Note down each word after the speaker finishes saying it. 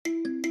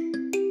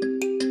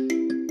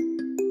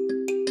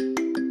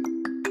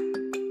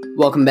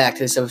Welcome back to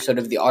this episode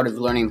of the Art of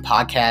Learning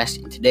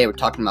podcast, and today we're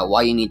talking about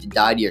why you need to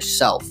die to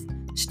yourself.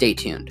 Stay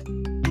tuned.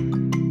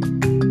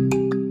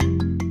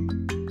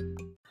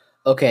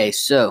 Okay,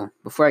 so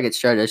before I get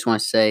started, I just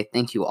want to say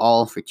thank you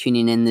all for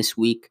tuning in this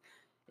week.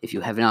 If you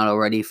have not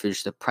already, for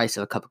just the price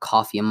of a cup of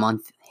coffee a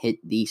month,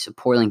 hit the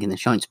support link in the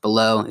show notes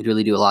below. It'd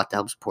really do a lot to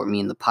help support me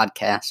and the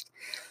podcast.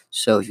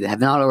 So if you have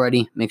not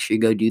already, make sure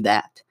you go do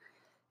that.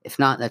 If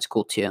not, that's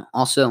cool too.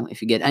 Also,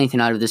 if you get anything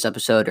out of this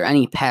episode or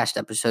any past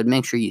episode,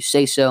 make sure you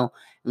say so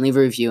and leave a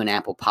review in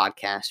Apple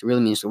Podcasts. It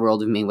really means the world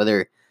to me,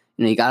 whether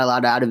you got a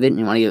lot out of it and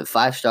you want to give it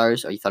 5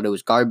 stars, or you thought it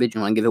was garbage and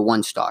you want to give it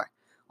 1 star.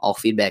 All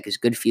feedback is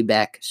good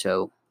feedback,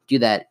 so do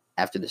that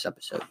after this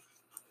episode.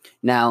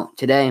 Now,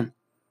 today,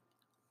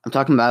 I'm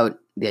talking about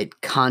the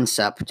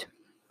concept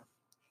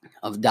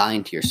of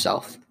dying to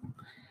yourself.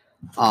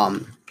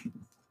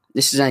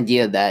 This is an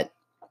idea that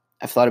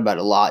I've thought about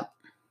a lot.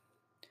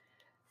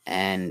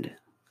 And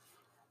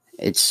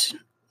it's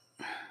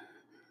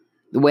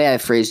the way I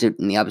phrased it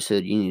in the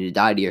episode, you need to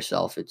die to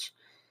yourself. It's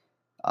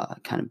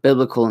kind of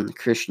biblical in the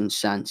Christian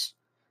sense,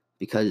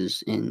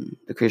 because in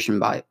the Christian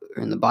Bible,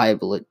 or in the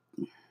Bible, it's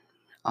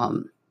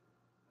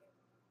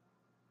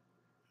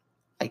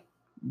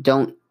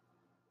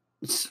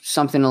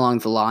something along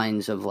the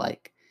lines of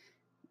like,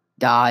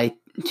 die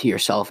to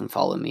yourself and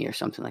follow me, or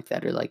something like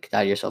that, or like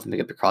die to yourself and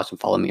pick up your cross and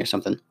follow me, or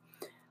something.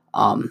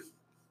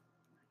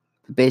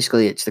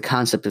 Basically, it's the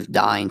concept of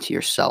dying to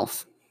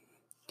yourself.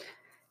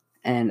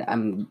 And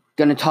I'm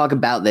going to talk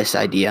about this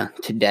idea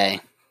today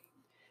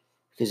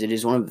because it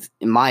is one of,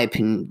 in my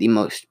opinion, the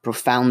most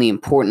profoundly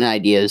important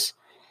ideas.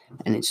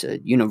 And it's a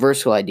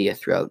universal idea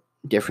throughout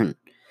different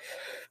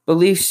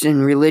beliefs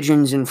and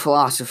religions and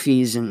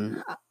philosophies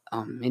and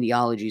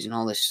ideologies and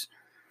all this.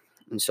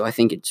 And so I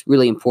think it's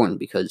really important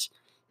because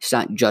it's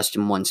not just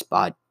in one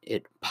spot.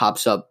 It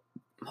pops up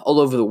all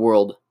over the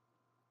world,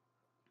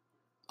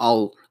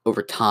 all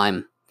over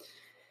time.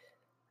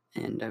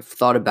 And I've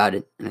thought about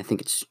it, and I think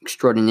it's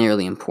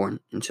extraordinarily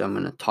important. And so I'm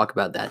going to talk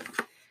about that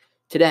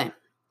today.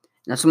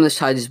 Now, some of this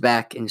ties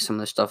back into some of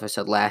the stuff I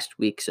said last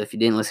week. So if you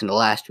didn't listen to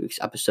last week's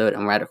episode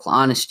on radical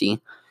honesty,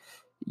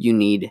 you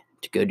need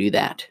to go do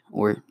that.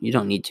 Or you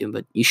don't need to,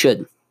 but you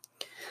should.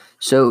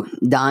 So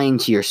dying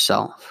to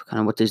yourself,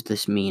 kind of what does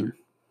this mean?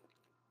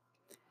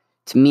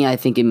 To me, I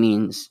think it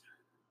means,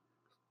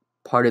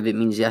 part of it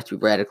means you have to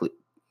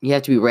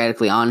be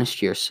radically honest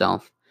to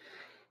yourself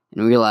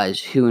and realize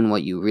who and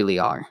what you really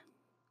are.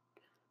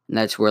 And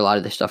that's where a lot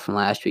of the stuff from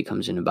last week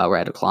comes in about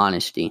radical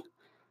honesty.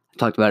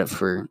 I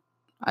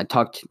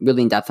talked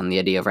really in depth on the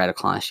idea of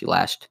radical honesty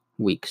last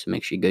week, so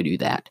make sure you go do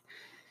that.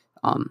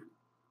 But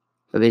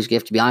basically, you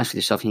have to be honest with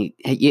yourself, and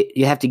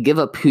you have to give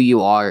up who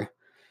you are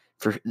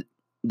for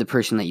the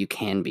person that you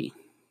can be.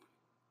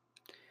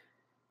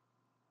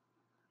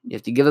 You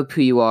have to give up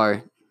who you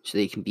are so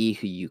that you can be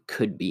who you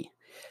could be.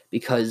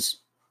 Because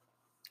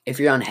if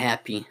you're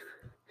unhappy,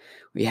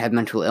 or you have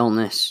mental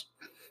illness,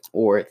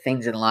 or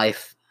things in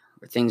life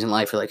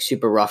are like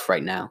super rough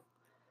right now,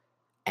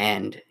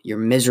 and you're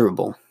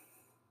miserable,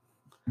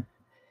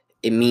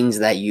 it means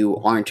that you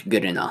aren't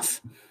good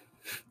enough.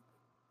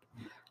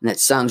 And that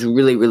sounds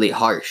really, really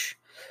harsh,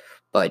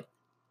 but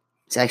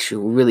it's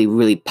actually a really,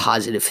 really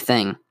positive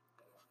thing,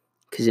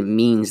 because it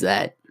means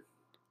that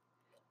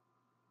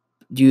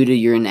due to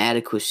your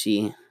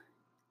inadequacy,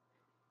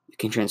 you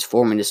can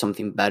transform into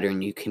something better,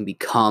 and you can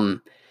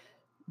become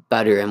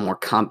better and more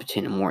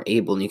competent and more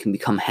able, and you can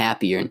become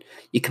happier, and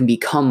you can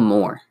become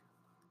more.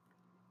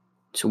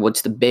 So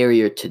what's the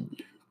barrier to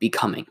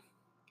becoming,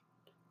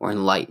 or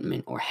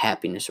enlightenment, or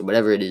happiness, or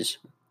whatever it is,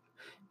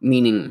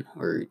 meaning,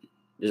 or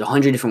there's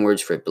 100 different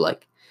words for it, but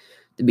like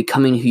the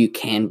becoming who you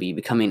can be,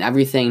 becoming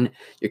everything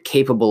you're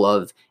capable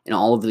of, and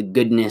all of the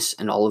goodness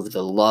and all of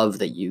the love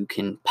that you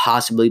can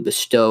possibly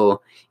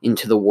bestow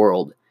into the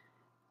world.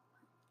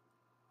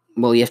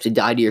 Well, you have to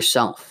die to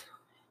yourself.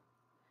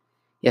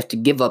 You have to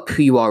give up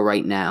who you are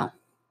right now.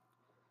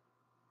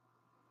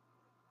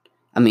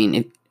 I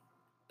mean,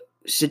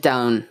 sit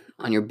down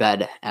on your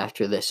bed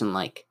after this and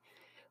write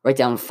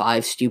down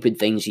 5 stupid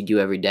things you do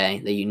every day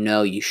that you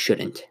know you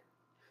shouldn't.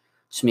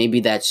 So maybe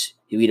that's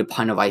you eat a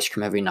pint of ice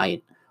cream every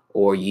night,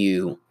 or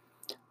you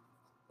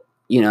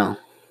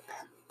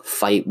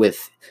fight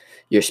with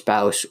your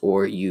spouse,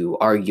 or you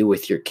argue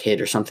with your kid,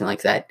 or something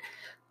like that.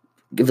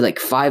 Give it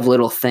 5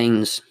 little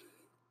things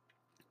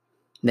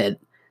that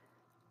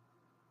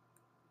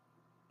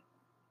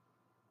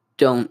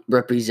don't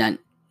represent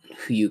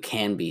who you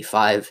can be.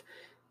 5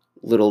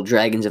 little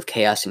dragons of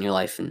chaos in your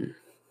life, and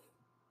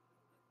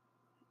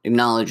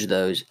acknowledge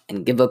those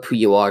and give up who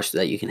you are so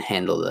that you can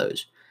handle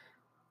those.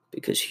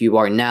 Because who you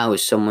are now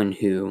is someone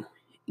who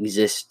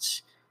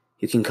exists,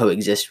 who can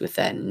coexist with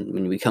that. And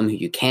when you become who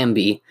you can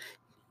be,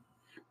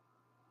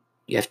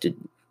 you have to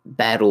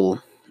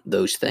battle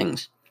those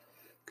things.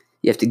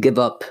 You have to give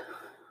up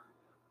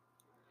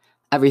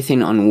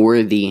everything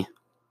unworthy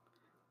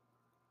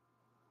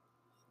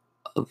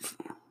of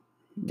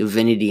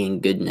divinity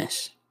and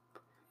goodness.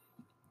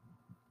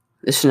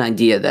 This is an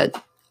idea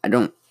that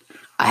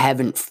I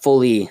haven't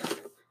fully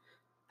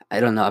I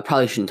don't know. I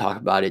probably shouldn't talk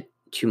about it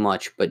too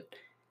much, but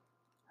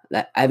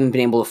that I haven't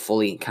been able to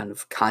fully kind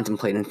of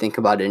contemplate and think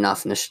about it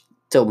enough, and there's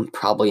still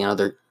probably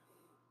another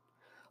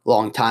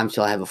long time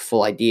till I have a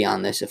full idea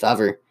on this, if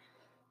ever.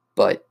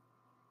 But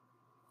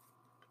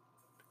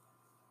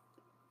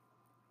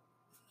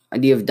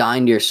idea of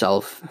dying to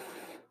yourself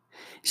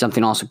is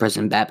something also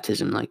present in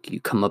baptism. Like you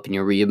come up and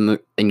you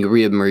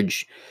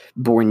reemerge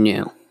born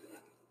new.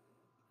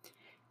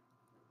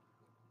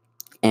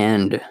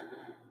 And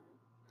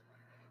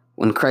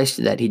when Christ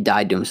did that, he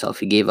died to himself.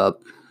 He gave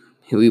up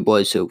who he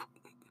was so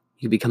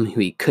he could become who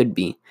he could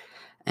be.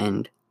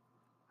 And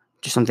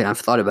just something I've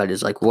thought about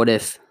is like, what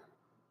if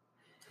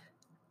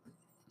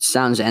it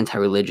sounds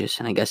anti-religious,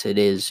 and I guess it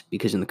is,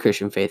 because in the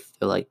Christian faith,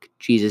 they're like,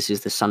 Jesus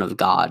is the Son of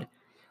God.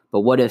 But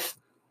what if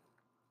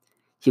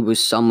he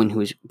was someone who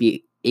was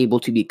able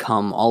to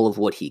become all of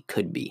what he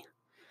could be?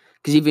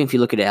 Because even if you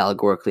look at it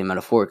allegorically,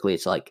 metaphorically,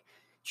 it's like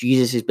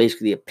Jesus is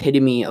basically the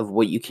epitome of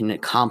what you can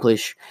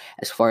accomplish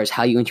as far as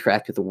how you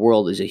interact with the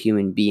world as a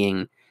human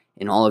being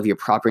in all of your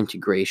proper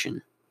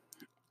integration.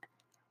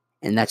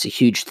 And that's a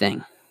huge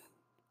thing.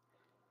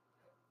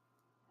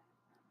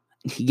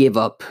 He gave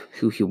up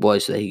who he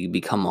was so that he could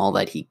become all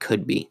that he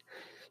could be.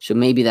 So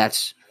maybe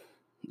that's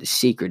the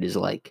secret, is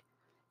like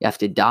you have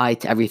to die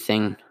to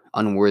everything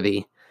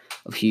unworthy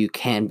of who you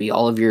can be,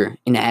 all of your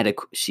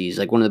inadequacies.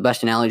 Like one of the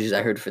best analogies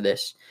I heard for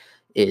this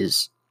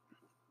is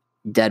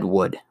dead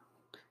wood.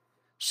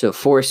 So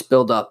forests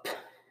build up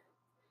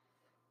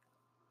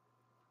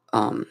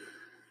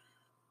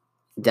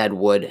dead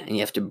wood, and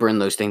you have to burn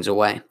those things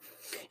away.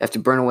 You have to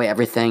burn away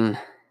everything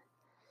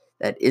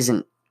that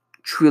isn't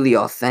truly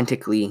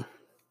authentically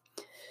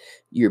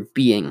your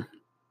being.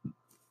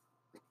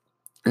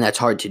 And that's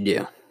hard to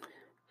do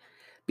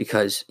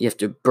because you have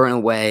to burn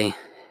away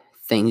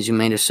things you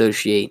may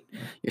associate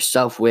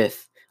yourself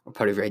with, or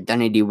part of your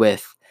identity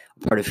with,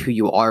 or part of who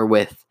you are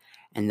with.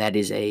 And that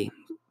is it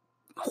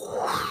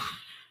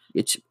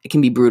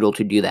can be brutal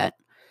to do that,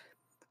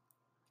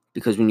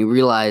 because when you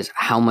realize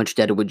how much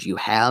dead wood you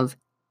have,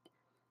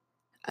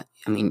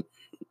 I mean,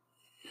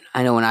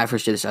 I know when I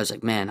first did this, I was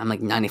like, man, I'm like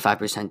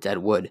 95% dead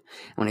wood.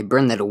 And when I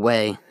burned that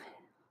away,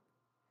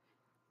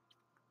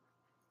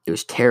 it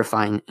was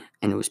terrifying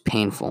and it was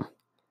painful.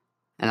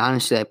 And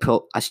honestly,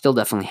 I still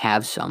definitely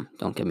have some,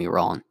 don't get me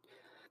wrong.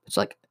 It's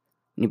like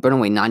when you burn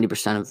away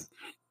 90% of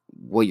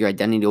what your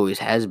identity always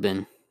has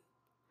been,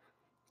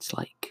 it's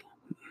like,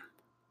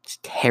 it's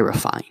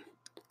terrifying.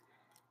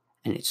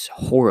 And it's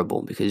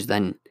horrible, because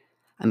then,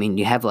 I mean,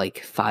 you have like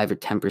 5 or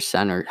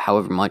 10% or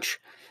however much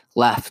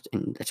left,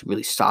 and that's a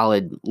really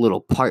solid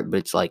little part, but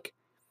it's like,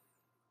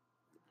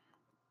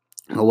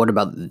 well, what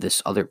about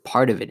this other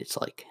part of it? It's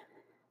like,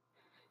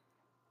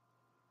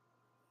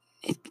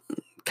 it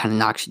kind of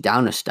knocks you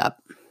down a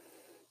step,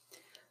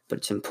 but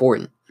it's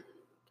important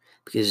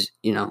because,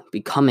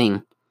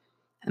 becoming,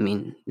 I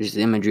mean, there's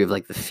the imagery of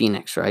like the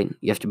phoenix, right?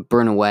 You have to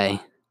burn away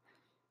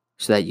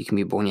so that you can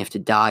be born. You have to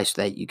die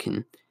so that you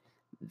can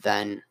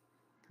then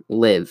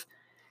live.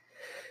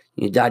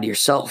 You die to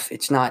yourself.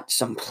 It's not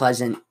some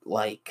pleasant,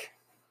 like,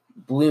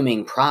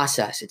 blooming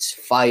process. It's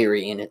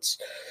fiery and it's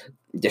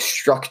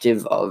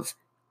destructive of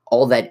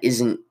all that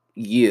isn't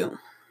you.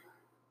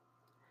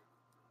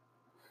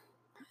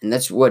 And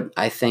that's what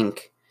I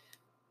think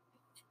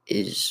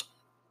is,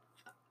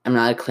 I'm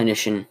not a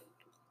clinician,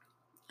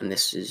 and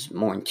this is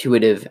more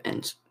intuitive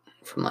and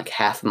from like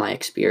half of my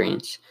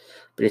experience,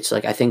 but it's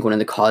like, I think one of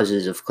the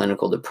causes of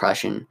clinical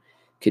depression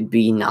could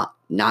be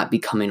not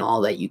becoming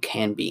all that you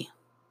can be.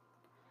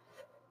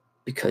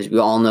 Because we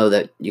all know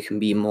that you can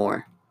be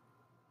more.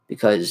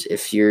 Because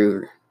if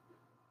you're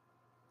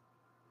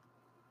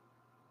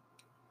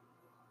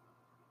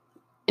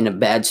in a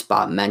bad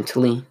spot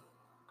mentally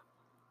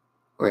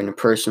or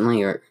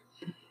interpersonally, or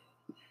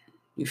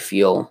if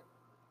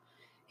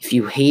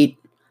you hate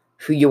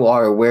who you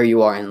are or where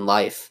you are in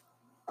life,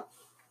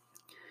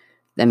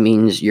 that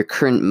means your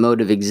current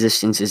mode of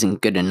existence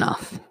isn't good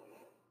enough.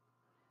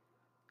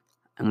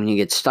 And when you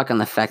get stuck on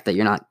the fact that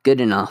you're not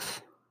good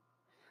enough,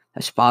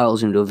 that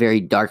spirals into a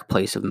very dark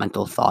place of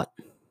mental thought.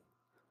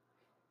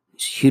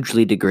 It's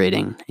hugely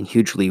degrading and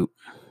hugely,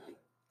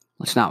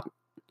 it's not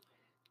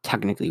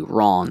technically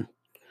wrong,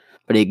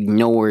 but it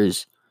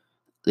ignores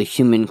the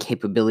human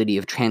capability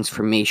of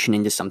transformation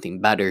into something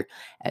better,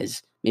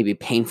 as maybe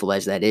painful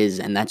as that is.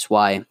 And that's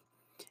why,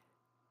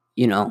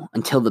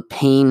 until the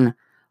pain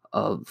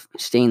of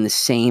staying the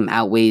same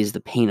outweighs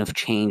the pain of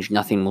change,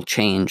 nothing will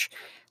change.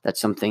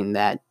 That's something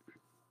that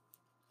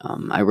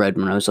I read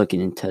when I was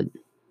looking into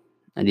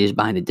ideas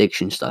behind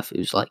addiction stuff. It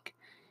was like,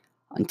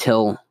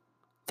 until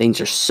things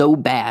are so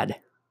bad,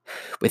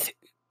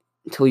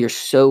 until you're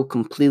so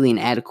completely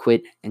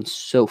inadequate and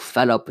so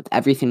fed up with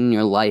everything in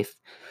your life,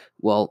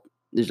 well,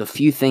 there's a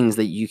few things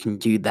that you can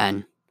do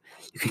then.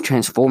 You can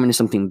transform into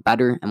something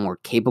better and more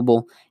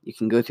capable. You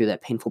can go through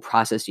that painful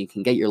process. You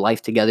can get your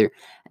life together.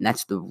 And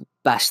that's the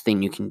best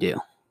thing you can do.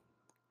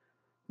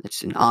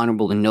 It's an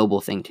honorable and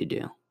noble thing to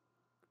do.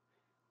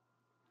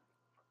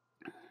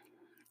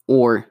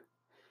 Or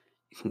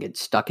You can get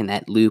stuck in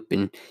that loop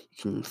and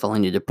you can fall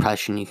into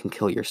depression. You can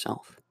kill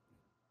yourself.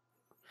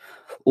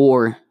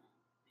 Or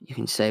you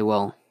can say,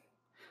 well,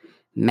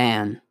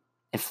 man,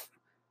 if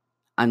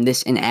I'm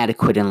this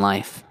inadequate in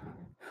life,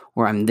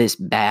 or I'm this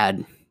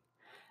bad,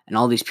 and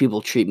all these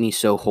people treat me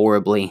so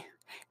horribly,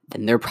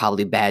 then they're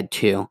probably bad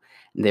too.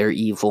 They're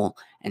evil.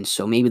 And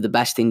so maybe the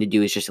best thing to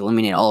do is just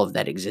eliminate all of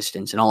that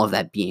existence and all of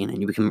that being.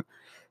 And you become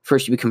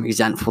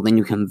resentful, then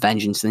you become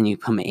vengeance, then you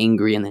become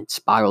angry, and then it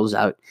spirals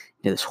out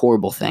into this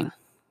horrible thing.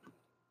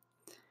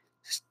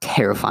 This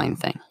terrifying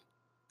thing.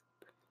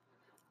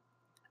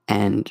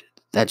 And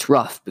that's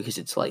rough because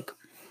it's like,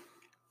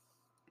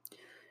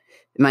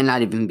 it might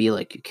not even be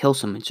like you kill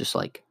someone. It's just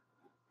like,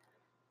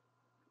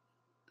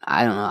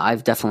 I don't know.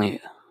 I've definitely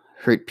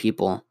hurt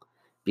people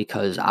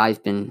because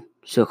I've been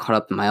so caught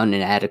up in my own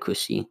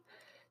inadequacy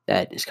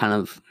that it's kind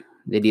of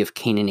the idea of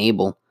Cain and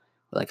Abel.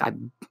 Like,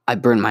 I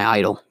burned my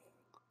idol.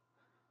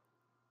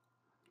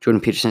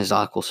 Jordan Peterson has a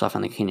lot of cool stuff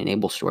on the Cain and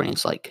Abel story, and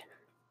it's like,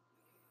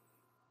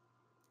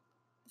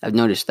 I've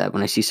noticed that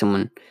when I see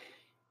someone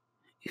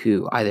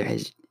who either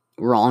has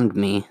wronged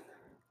me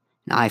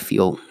and I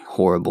feel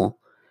horrible,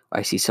 or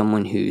I see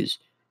someone who's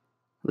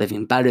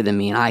living better than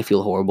me and I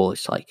feel horrible,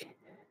 it's like,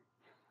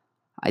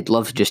 I'd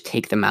love to just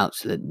take them out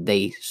so that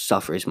they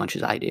suffer as much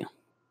as I do.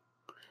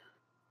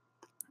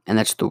 And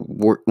that's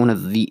one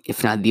of the,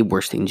 if not the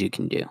worst things you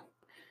can do.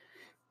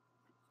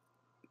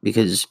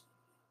 Because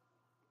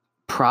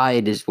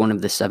pride is one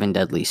of the 7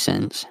 deadly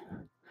sins.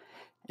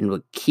 And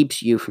what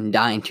keeps you from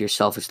dying to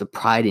yourself is the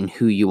pride in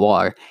who you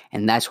are.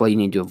 And that's why you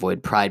need to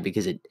avoid pride,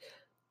 because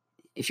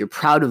if you're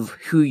proud of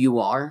who you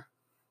are,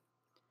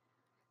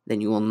 then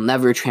you will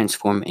never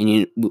transform and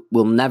you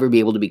will never be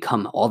able to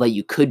become all that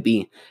you could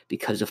be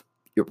because of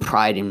your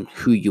pride in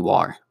who you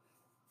are.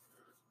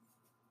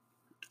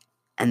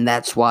 And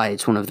that's why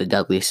it's one of the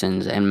deadly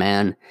sins. And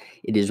man,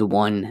 it is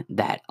one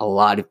that a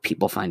lot of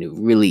people find it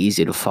really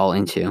easy to fall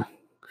into.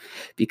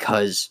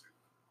 Because,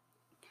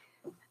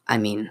 I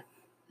mean,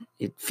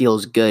 it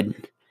feels good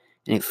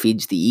and it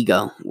feeds the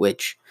ego,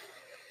 which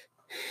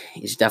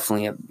is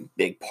definitely a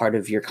big part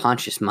of your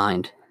conscious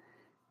mind.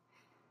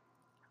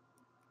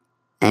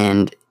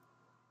 And,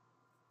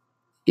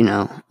 you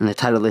know, in the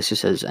title of this, it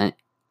says a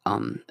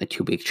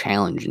 2-week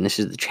challenge. And this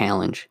is the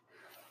challenge.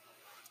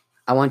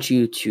 I want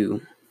you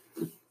to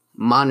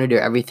monitor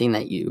everything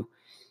that you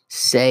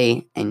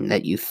say and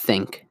that you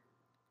think.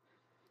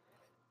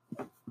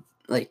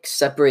 Like,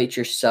 separate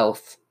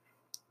yourself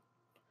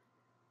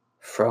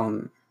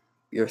from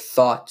your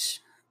thoughts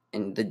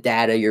and the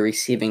data you're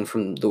receiving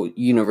from the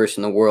universe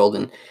and the world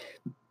and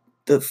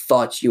the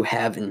thoughts you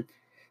have, and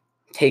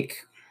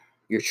take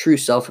your true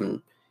self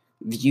and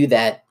view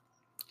that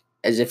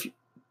as if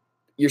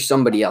you're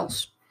somebody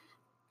else.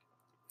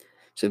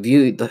 So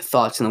view the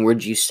thoughts and the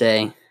words you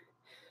say,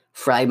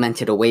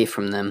 fragment it away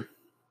from them,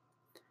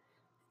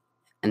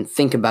 and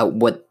think about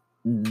what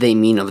they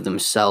mean of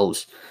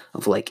themselves,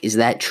 of like, is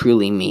that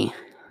truly me?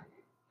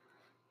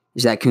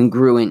 Is that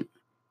congruent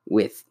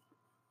with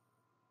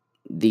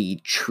the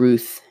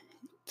truth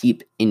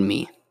deep in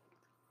me?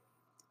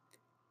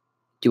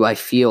 Do I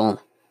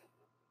feel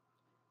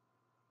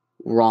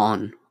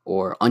wrong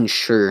or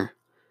unsure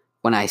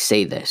when I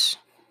say this?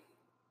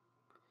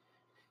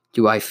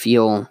 Do I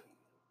feel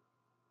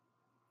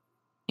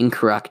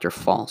incorrect or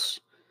false?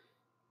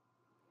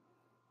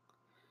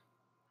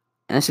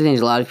 And that's the thing,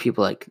 is a lot of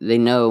people, like, they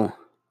know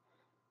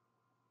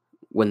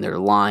when they're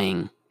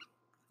lying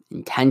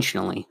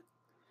intentionally,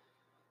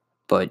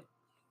 but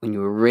when you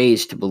were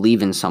raised to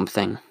believe in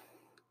something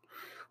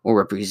or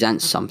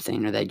represent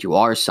something, or that you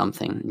are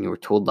something, and you were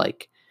told,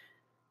 like,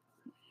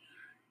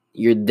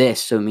 you're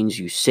this, so it means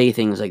you say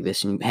things like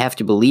this, and you have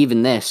to believe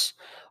in this,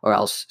 or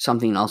else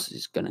something else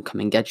is going to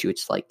come and get you.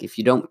 It's like, if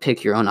you don't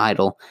pick your own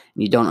idol,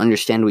 and you don't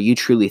understand what you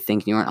truly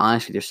think, and you aren't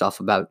honest with yourself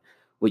about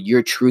what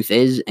your truth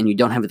is, and you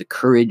don't have the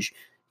courage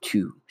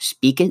to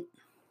speak it,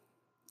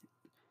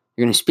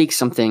 you're going to speak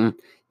something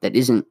that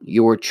isn't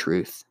your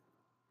truth.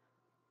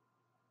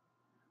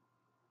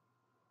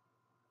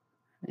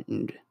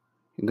 And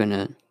you're going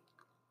to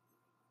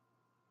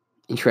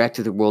interact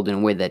with the world in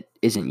a way that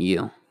isn't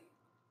you.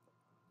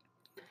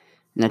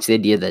 And that's the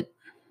idea that,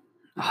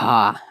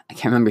 I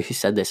can't remember who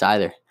said this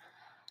either.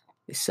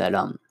 They said,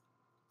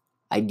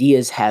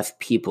 ideas have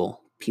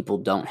people. People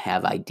don't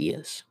have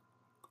ideas.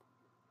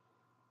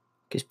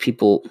 Because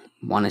people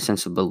want a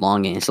sense of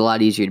belonging. It's a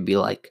lot easier to be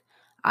like,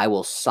 I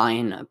will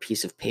sign a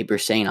piece of paper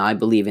saying I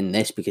believe in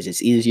this, because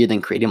it's easier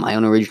than creating my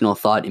own original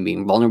thought and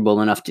being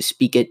vulnerable enough to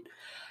speak it.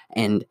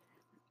 And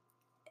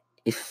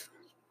if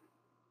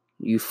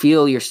you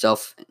feel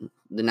yourself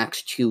the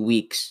next 2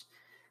 weeks,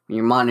 when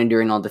you're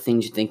monitoring all the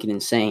things you're thinking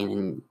and saying,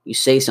 and you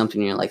say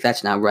something and you're like,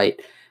 that's not right,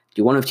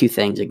 do one of 2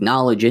 things: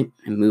 acknowledge it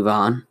and move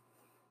on.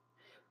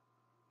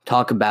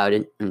 Talk about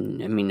it.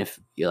 And I mean, if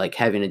you're like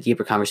having a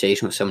deeper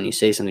conversation with someone, you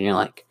say something, you're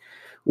like,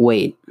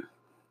 wait,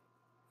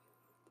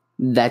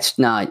 that's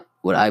not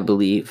what I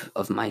believe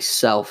of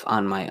myself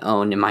on my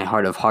own in my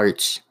heart of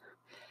hearts,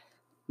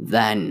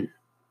 then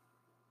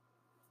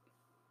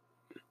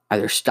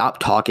either stop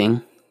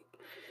talking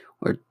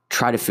or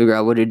try to figure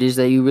out what it is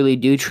that you really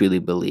do truly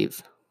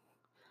believe.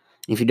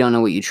 If you don't know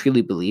what you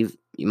truly believe,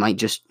 you might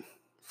just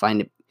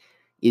find it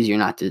easier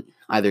not to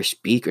either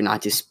speak or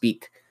not to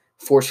speak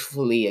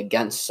forcefully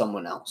against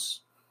someone else.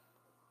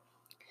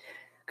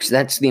 Because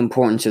that's the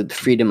importance of the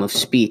freedom of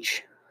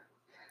speech.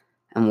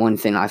 And one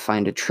thing I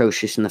find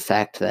atrocious in the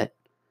fact that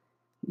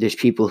there's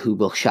people who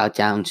will shout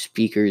down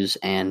speakers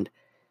and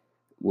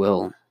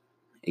will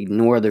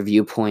ignore their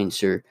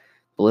viewpoints or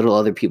belittle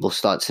other people's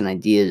thoughts and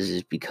ideas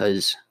is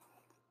because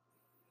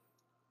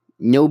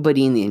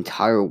nobody in the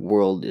entire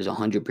world is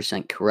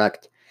 100%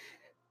 correct,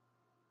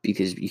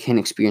 because you can't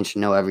experience or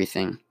know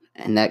everything.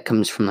 And that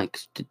comes from like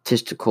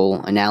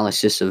statistical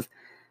analysis of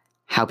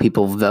how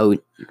people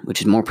vote,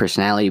 which is more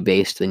personality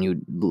based than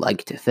you'd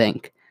like to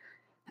think,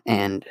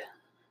 and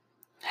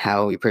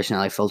how your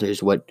personality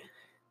filters what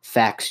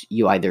facts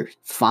you either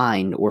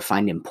find or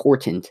find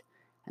important,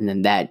 and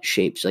then that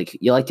shapes, like,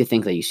 you like to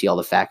think that you see all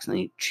the facts and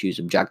then you choose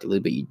objectively,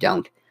 but you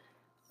don't.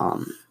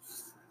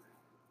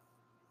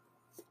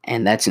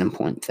 And that's an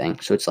important thing.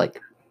 So it's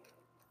like,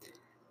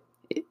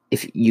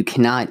 if you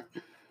cannot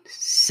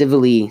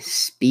civilly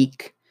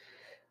speak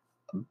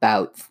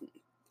about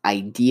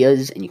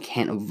ideas and you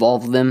can't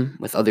evolve them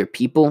with other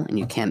people and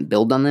you can't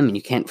build on them and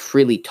you can't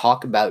freely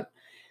talk about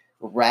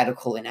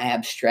radical and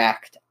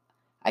abstract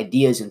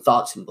ideas and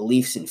thoughts and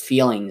beliefs and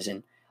feelings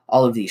and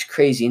all of these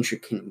crazy,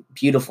 intricate,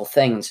 beautiful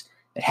things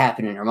that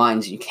happen in our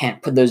minds, and you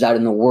can't put those out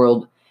in the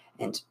world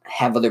and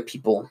have other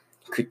people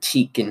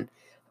critique and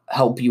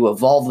help you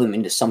evolve them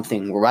into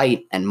something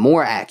right and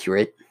more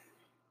accurate,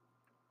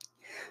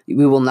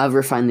 we will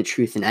never find the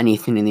truth in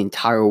anything in the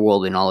entire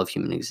world in all of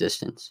human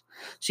existence.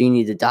 So you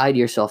need to die to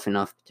yourself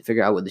enough to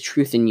figure out what the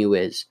truth in you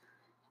is,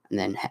 and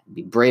then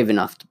be brave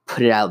enough to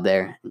put it out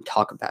there and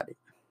talk about it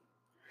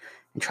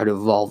and try to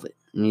evolve it.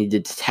 You need to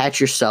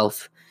detach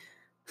yourself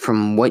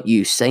from what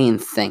you say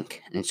and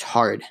think, and it's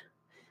hard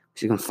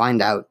because you can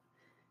find out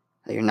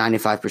that you're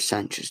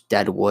 95% just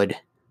dead wood,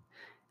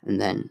 and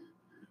then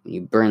when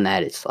you burn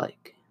that, it's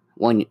like,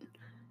 one, you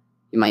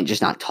might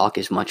just not talk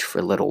as much for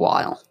a little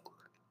while.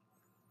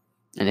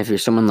 And if you're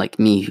someone like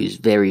me who's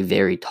very,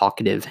 very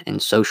talkative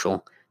and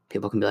social,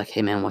 people can be like,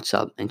 hey man, what's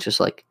up? And it's just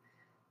like,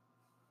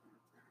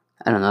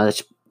 I don't know,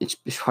 it's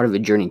part of a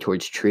journey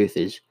towards truth,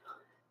 is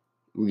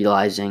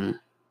realizing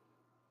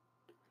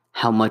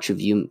how much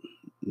of you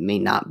may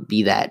not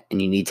be that,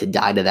 and you need to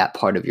die to that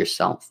part of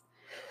yourself.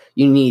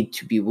 You need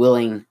to be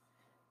willing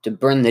to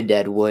burn the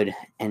dead wood,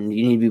 and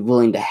you need to be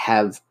willing to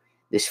have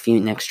this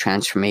Phoenix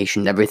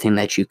transformation, everything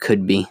that you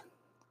could be.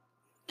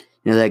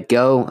 Let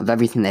go of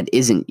everything that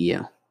isn't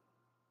you.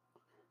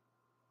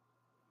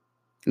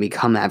 And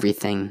become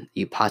everything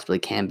you possibly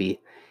can be.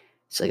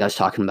 It's like I was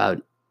talking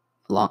about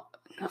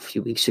a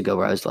few weeks ago,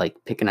 where I was like,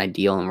 pick an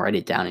ideal and write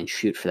it down and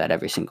shoot for that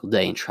every single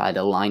day and try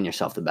to align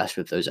yourself the best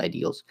with those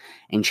ideals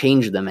and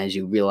change them as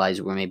you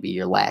realize where maybe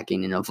you're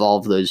lacking, and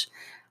evolve those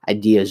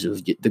ideas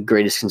of the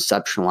greatest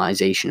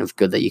conceptualization of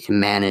good that you can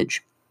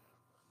manage.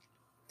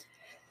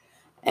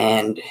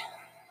 And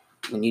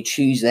when you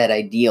choose that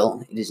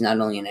ideal, it is not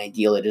only an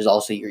ideal, it is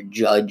also your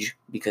judge,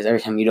 because every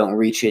time you don't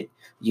reach it,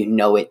 you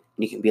know it,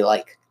 and you can be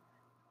like,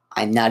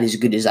 I'm not as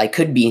good as I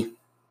could be.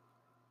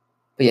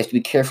 But you have to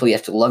be careful. You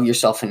have to love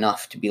yourself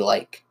enough to be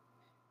like,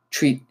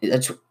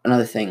 that's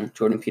another thing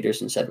Jordan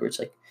Peterson said, where it's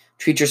like,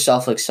 treat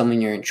yourself like someone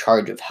you're in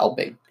charge of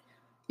helping.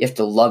 You have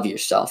to love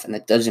yourself, and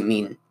that doesn't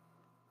mean,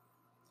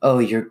 oh,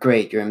 you're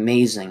great, you're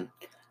amazing,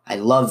 I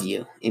love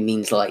you. It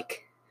means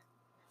like,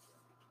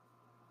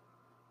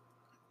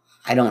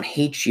 I don't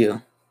hate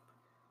you,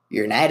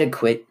 you're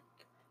inadequate,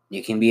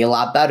 you can be a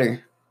lot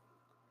better.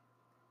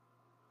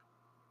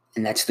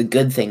 And that's the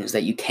good thing, is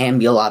that you can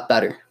be a lot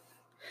better.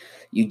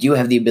 You do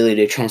have the ability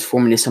to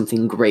transform into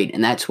something great.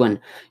 And that's when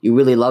you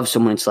really love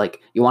someone. It's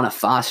like you want to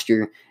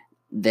foster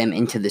them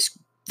into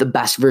the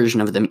best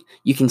version of them.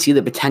 You can see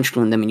the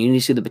potential in them, and you need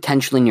to see the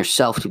potential in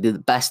yourself to be the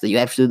best that you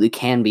absolutely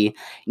can be.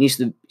 You need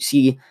to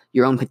see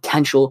your own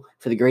potential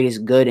for the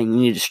greatest good, and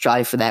you need to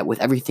strive for that with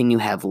everything you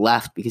have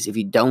left, because if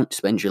you don't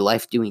spend your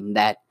life doing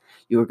that,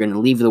 you are going to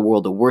leave the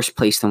world a worse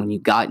place than when you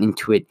got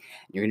into it.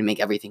 You're going to make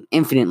everything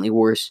infinitely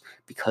worse,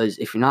 because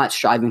if you're not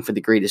striving for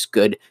the greatest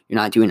good, you're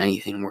not doing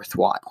anything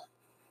worthwhile.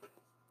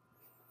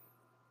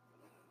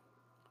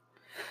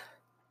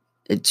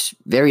 It's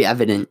very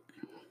evident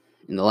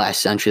in the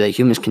last century that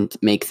humans can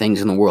make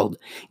things in the world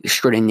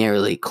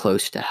extraordinarily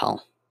close to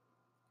hell.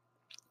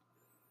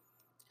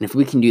 And if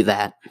we can do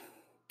that,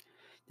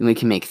 then we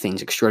can make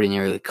things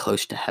extraordinarily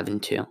close to heaven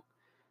too. At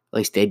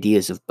least the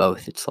ideas of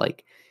both. It's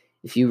like,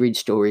 if you read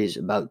stories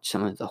about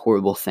some of the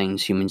horrible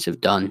things humans have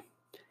done,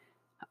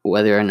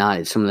 whether or not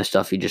it's some of the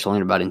stuff you just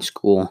learned about in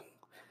school,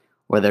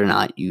 whether or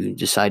not you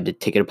decide to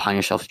take it upon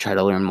yourself to try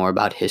to learn more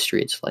about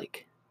history, it's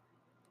like,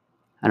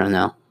 I don't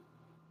know.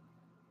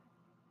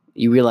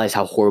 You realize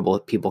how horrible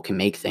people can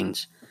make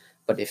things.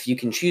 But if you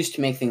can choose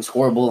to make things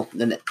horrible,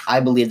 then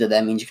I believe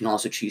that means you can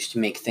also choose to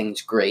make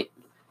things great.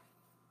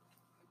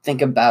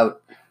 Think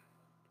about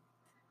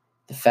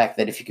the fact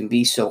that if you can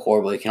be so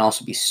horrible, you can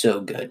also be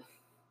so good.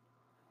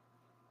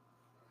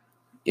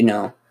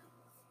 I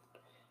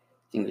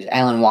think it was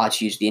Alan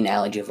Watts used the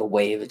analogy of a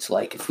wave. It's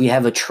like if we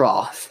have a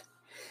trough,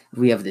 if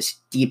we have this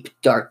deep,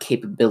 dark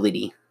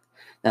capability,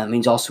 that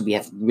means also we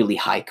have really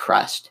high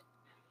crest.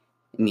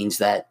 It means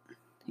that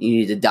you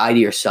need to die to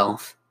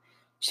yourself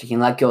so you can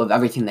let go of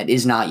everything that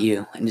is not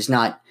you and is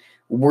not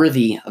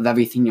worthy of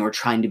everything you're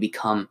trying to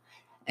become,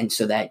 and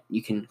so that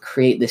you can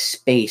create this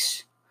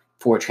space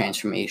for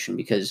transformation.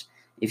 Because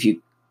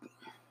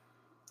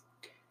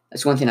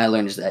that's one thing I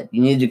learned, is that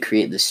you need to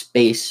create the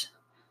space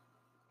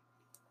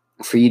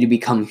for you to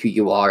become who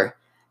you are,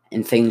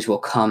 and things will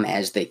come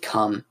as they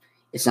come.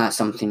 It's not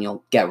something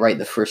you'll get right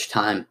the first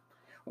time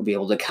or be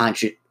able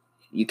to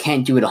you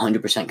can't do it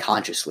 100%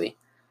 consciously.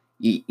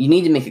 You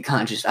need to make a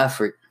conscious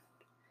effort,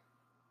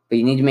 but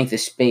you need to make the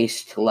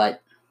space to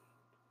let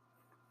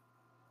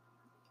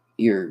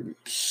your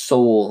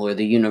soul or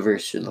the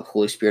universe or the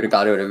Holy Spirit or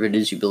God or whatever it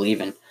is you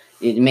believe in,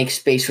 it makes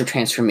space for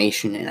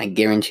transformation, and I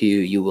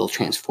guarantee you will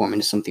transform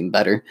into something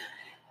better.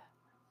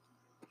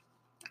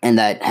 And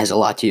that has a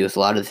lot to do with a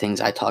lot of the things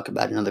I talk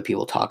about and other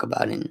people talk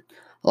about, and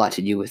a lot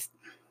to do with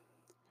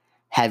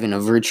having a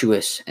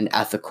virtuous and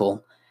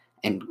ethical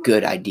and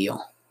good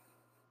ideal.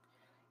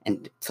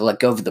 And to let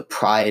go of the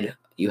pride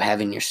you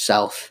have in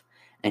yourself,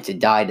 and to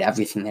die to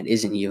everything that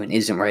isn't you and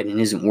isn't right and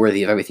isn't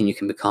worthy of everything you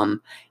can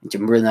become, and to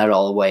burn that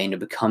all away and to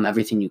become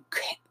everything you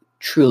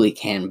truly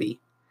can be.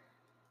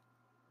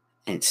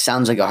 And it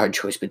sounds like a hard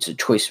choice, but it's a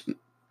choice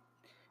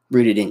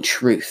rooted in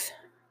truth.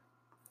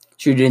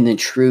 It's rooted in the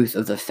truth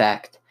of the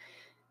fact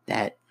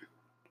that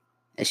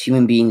as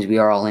human beings, we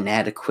are all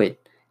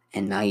inadequate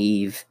and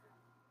naive.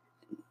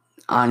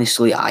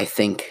 Honestly, I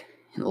think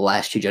in the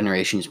last 2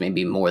 generations,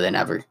 maybe more than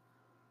ever.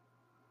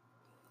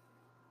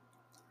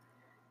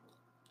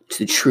 It's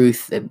the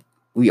truth that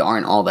we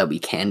aren't all that we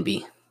can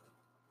be.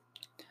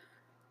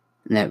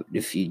 And that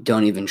if you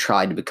don't even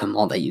try to become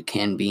all that you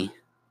can be,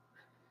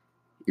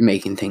 you're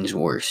making things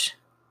worse.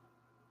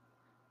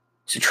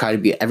 So try to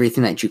be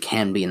everything that you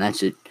can be, and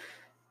that's a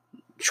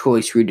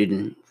choice rooted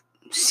in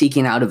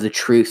seeking out of the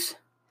truth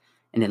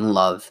and in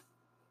love.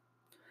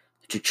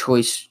 It's a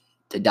choice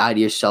to die to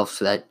yourself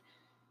so that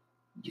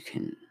you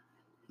can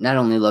not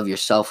only love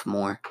yourself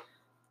more,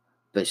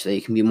 but so that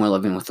you can be more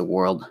loving with the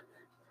world.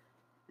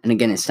 And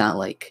again, it's not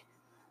like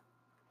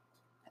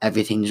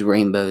everything's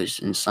rainbows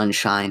and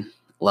sunshine,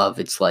 love.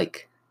 It's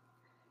like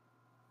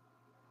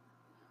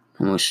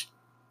almost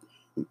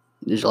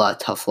there's a lot of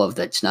tough love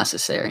that's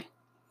necessary.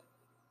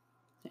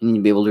 And you need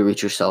to be able to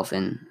reach yourself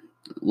in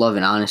love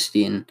and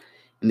honesty and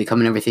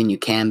becoming everything you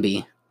can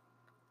be.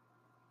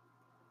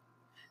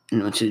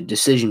 And it's a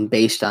decision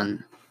based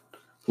on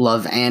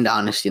love and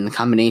honesty, and the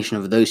combination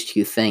of those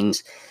two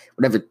things,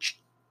 whatever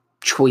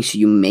choice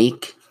you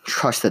make,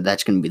 trust that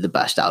that's going to be the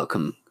best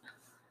outcome.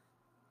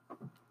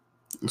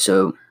 And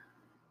so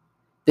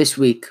this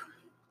week,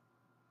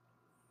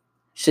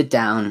 sit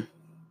down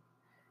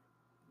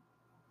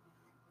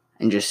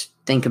and just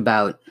think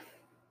about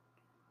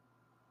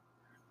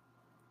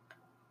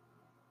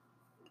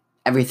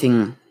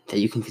everything that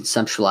you can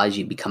conceptualize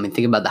you becoming.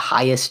 Think about the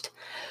highest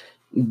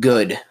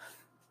good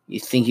you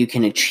think you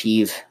can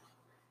achieve,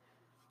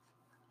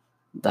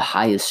 the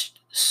highest.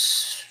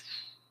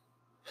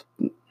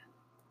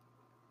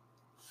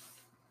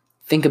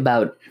 Think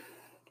about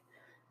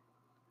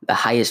the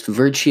highest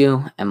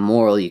virtue and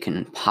moral you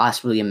can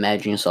possibly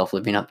imagine yourself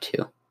living up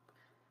to,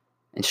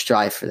 and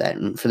strive for that.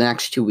 And for the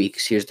next 2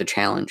 weeks, here's the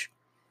challenge: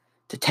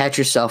 detach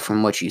yourself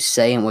from what you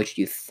say and what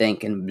you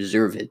think, and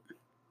observe it,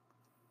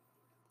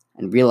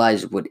 and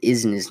realize what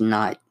is and is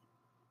not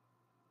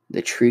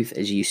the truth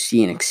as you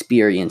see and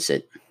experience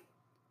it,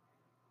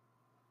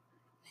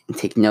 and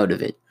take note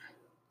of it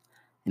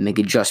and make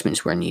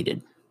adjustments where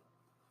needed.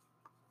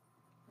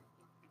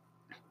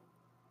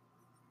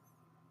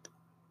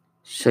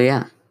 So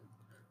yeah.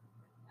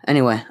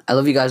 Anyway, I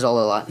love you guys all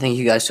a lot. Thank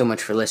you guys so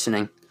much for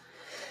listening.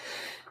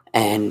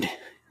 And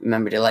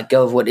remember to let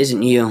go of what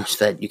isn't you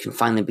so that you can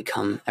finally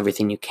become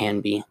everything you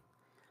can be.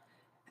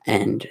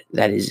 And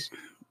that is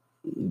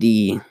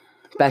the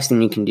best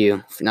thing you can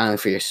do, not only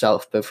for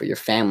yourself, but for your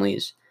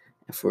families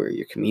and for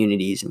your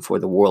communities and for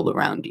the world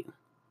around you.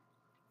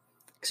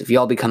 Because if we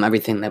all become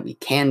everything that we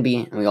can be,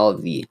 and we all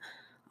have the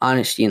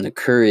honesty and the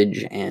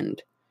courage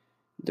and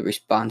the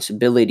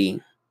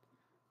responsibility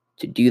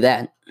to do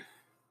that,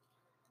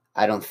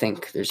 I don't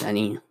think there's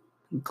any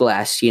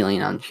glass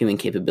ceiling on human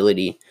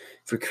capability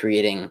for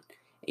creating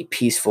a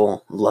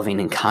peaceful, loving,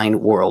 and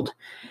kind world.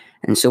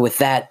 And so with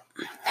that,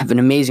 have an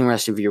amazing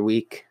rest of your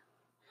week.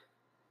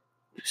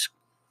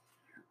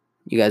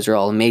 You guys are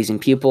all amazing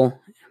people.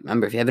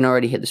 Remember, if you haven't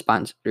already, hit the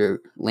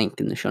sponsor link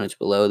in the show notes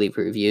below, leave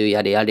a review,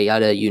 yada, yada,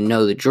 yada. You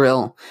know the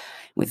drill.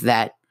 With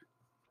that,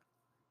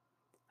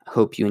 I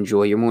hope you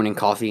enjoy your morning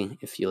coffee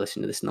if you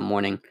listen to this in the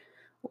morning,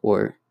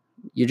 or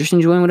you're just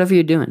enjoying whatever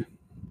you're doing.